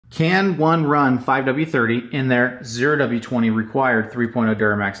can one run 5W30 in their 0W20 required 3.0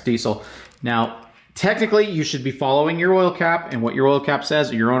 Duramax diesel? Now, technically, you should be following your oil cap, and what your oil cap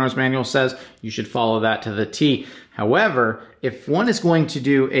says, or your owner's manual says, you should follow that to the T. However, if one is going to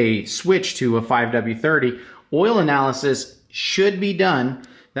do a switch to a 5W30, oil analysis should be done.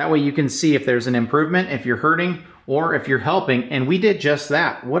 That way you can see if there's an improvement, if you're hurting, or if you're helping, and we did just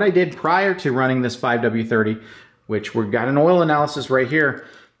that. What I did prior to running this 5W30, which we've got an oil analysis right here,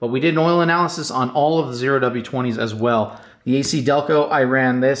 but we did an oil analysis on all of the 0W20s as well. The AC Delco, I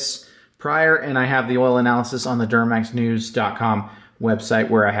ran this prior, and I have the oil analysis on the DuramaxNews.com website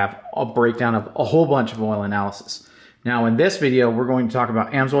where I have a breakdown of a whole bunch of oil analysis. Now in this video, we're going to talk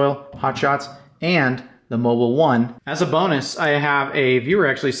about AMSOIL, Hot Shots, and the Mobil 1. As a bonus, I have a viewer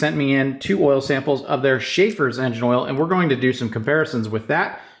actually sent me in 2 oil samples of their Schaefer's engine oil, and we're going to do some comparisons with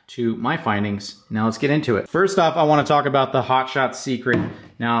that to my findings. Now let's get into it. First off, I want to talk about the Hot Shots Secret.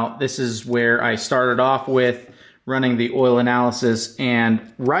 Now this is where I started off with running the oil analysis, and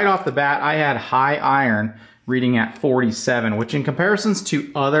right off the bat, I had high iron reading at 47, which in comparisons to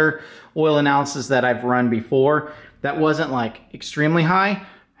other oil analysis that I've run before, that wasn't like extremely high.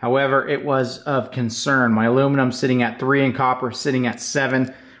 However, it was of concern. My aluminum sitting at 3 and copper sitting at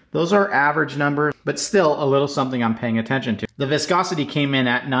 7. Those are average numbers, but still a little something I'm paying attention to. The viscosity came in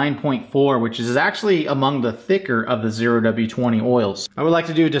at 9.4, which is actually among the thicker of the 0W20 oils. I would like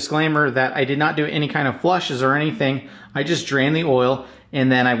to do a disclaimer that I did not do any kind of flushes or anything. I just drained the oil and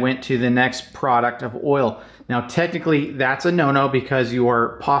then I went to the next product of oil. Now technically that's a no-no because you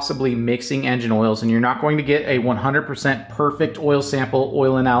are possibly mixing engine oils and you're not going to get a 100% perfect oil sample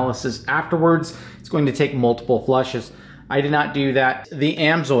oil analysis afterwards. It's going to take multiple flushes. I did not do that. The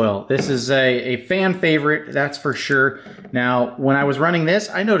AMSOIL, this is a fan favorite, that's for sure. Now, when I was running this,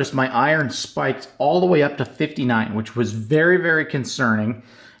 I noticed my iron spiked all the way up to 59, which was very, very concerning.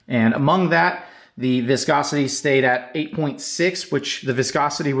 And among that, the viscosity stayed at 8.6, which the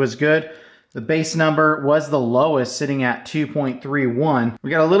viscosity was good. The base number was the lowest, sitting at 2.31. We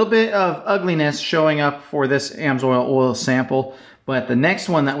got a little bit of ugliness showing up for this AMSOIL oil sample, but the next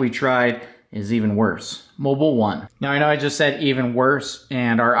one that we tried is even worse. Mobil 1. Now I know I just said even worse,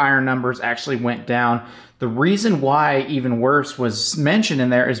 and our iron numbers actually went down. The reason why even worse was mentioned in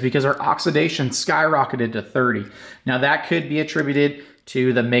there is because our oxidation skyrocketed to 30. Now that could be attributed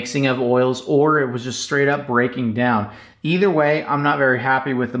to the mixing of oils, or it was just straight up breaking down. Either way, I'm not very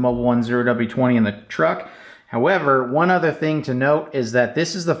happy with the Mobil 1 0W20 in the truck. However, one other thing to note is that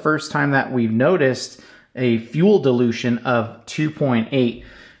this is the first time that we've noticed a fuel dilution of 2.8,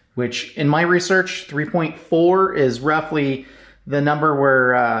 which in my research, 3.4 is roughly the number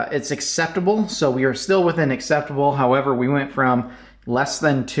where it's acceptable. So we are still within acceptable. However, we went from less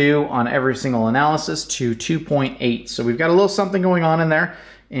than 2 on every single analysis to 2.8. So we've got a little something going on in there,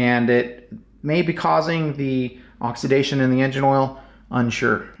 and it may be causing the oxidation in the engine oil,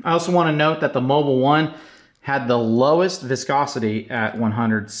 unsure. I also want to note that the Mobil 1 had the lowest viscosity at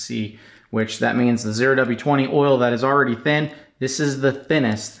 100C, which that means the 0W20 oil that is already thin, this is the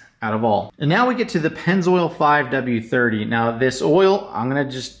thinnest out of all. And now we get to the PENSOIL 5W30. Now this oil, I'm gonna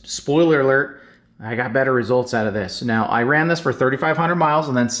just, spoiler alert, I got better results out of this. Now I ran this for 3,500 miles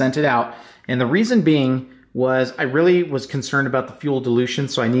and then sent it out. And the reason being was I really was concerned about the fuel dilution,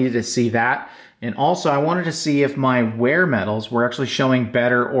 so I needed to see that. And also I wanted to see if my wear metals were actually showing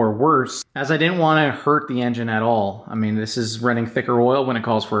better or worse, as I didn't want to hurt the engine at all. I mean, this is running thicker oil when it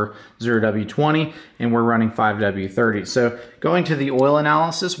calls for 0W20, and we're running 5W30. So going to the oil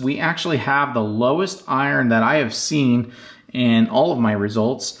analysis, we actually have the lowest iron that I have seen in all of my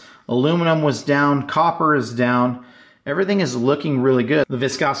results. Aluminum was down, copper is down. Everything is looking really good. The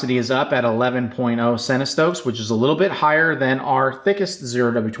viscosity is up at 11.0 centistokes, which is a little bit higher than our thickest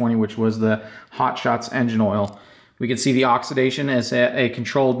 0W20, which was the Hot Shots engine oil. We can see the oxidation is at a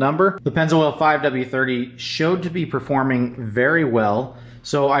controlled number. The PENSOIL 5W30 showed to be performing very well,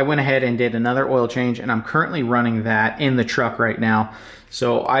 so I went ahead and did another oil change, and I'm currently running that in the truck right now.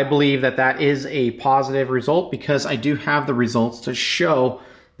 So I believe that that is a positive result because I do have the results to show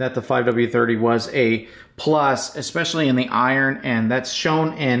that the 5W30 was a plus, especially in the iron, and that's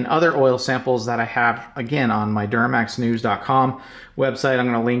shown in other oil samples that I have, again, on my DuramaxNews.com website. I'm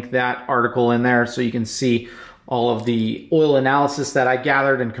going to link that article in there so you can see all of the oil analysis that I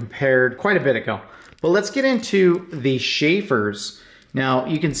gathered and compared quite a bit ago. But let's get into the Schaefer's. Now,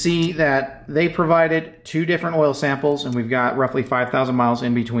 you can see that they provided 2 different oil samples, and we've got roughly 5,000 miles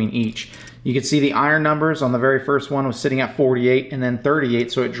in between each. You can see the iron numbers on the very first one was sitting at 48 and then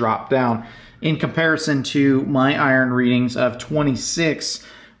 38, so it dropped down in comparison to my iron readings of 26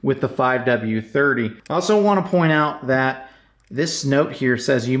 with the 5W30. I also want to point out that This note here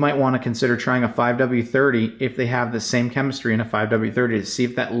says you might want to consider trying a 5W30 if they have the same chemistry in a 5W30 to see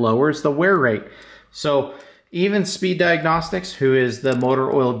if that lowers the wear rate. So even Speed Diagnostics, who is the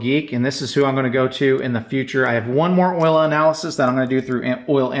motor oil geek, and this is who I'm going to go to in the future. I have one more oil analysis that I'm going to do through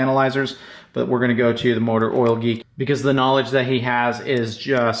oil analyzers, but we're going to go to the motor oil geek because the knowledge that he has is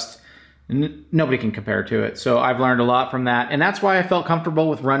just, nobody can compare to it. So I've learned a lot from that, and that's why I felt comfortable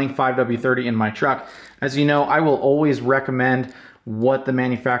with running 5W30 in my truck. As you know, I will always recommend what the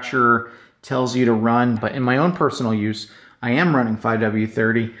manufacturer tells you to run, but in my own personal use, I am running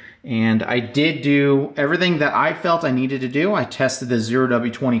 5W30, and I did do everything that I felt I needed to do. I tested the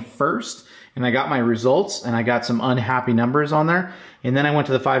 0W20 first, and I got my results, and I got some unhappy numbers on there. And then I went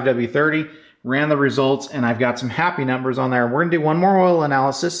to the 5W30, ran the results, and I've got some happy numbers on there. We're gonna do one more oil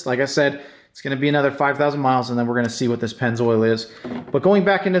analysis. Like I said, it's gonna be another 5,000 miles, and then we're gonna see what this PENSOIL is. But going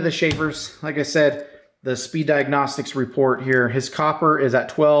back into the Schaefer's, like I said, the Speed Diagnostics report here, his copper is at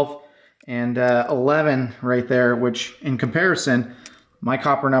 12 and 11 right there, which in comparison, my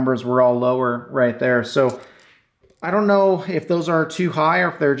copper numbers were all lower right there. So I don't know if those are too high or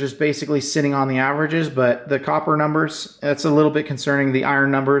if they're just basically sitting on the averages, but the copper numbers, that's a little bit concerning. The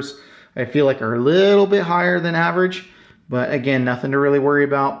iron numbers, I feel like are a little bit higher than average, but again, nothing to really worry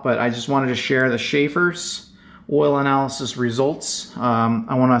about. But I just wanted to share the Schaefer's oil analysis results.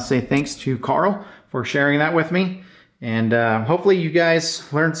 I want to say thanks to Carl for sharing that with me. And hopefully you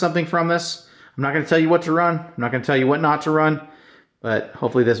guys learned something from this. I'm not going to tell you what to run. I'm not going to tell you what not to run. But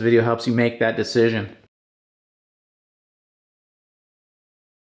hopefully this video helps you make that decision.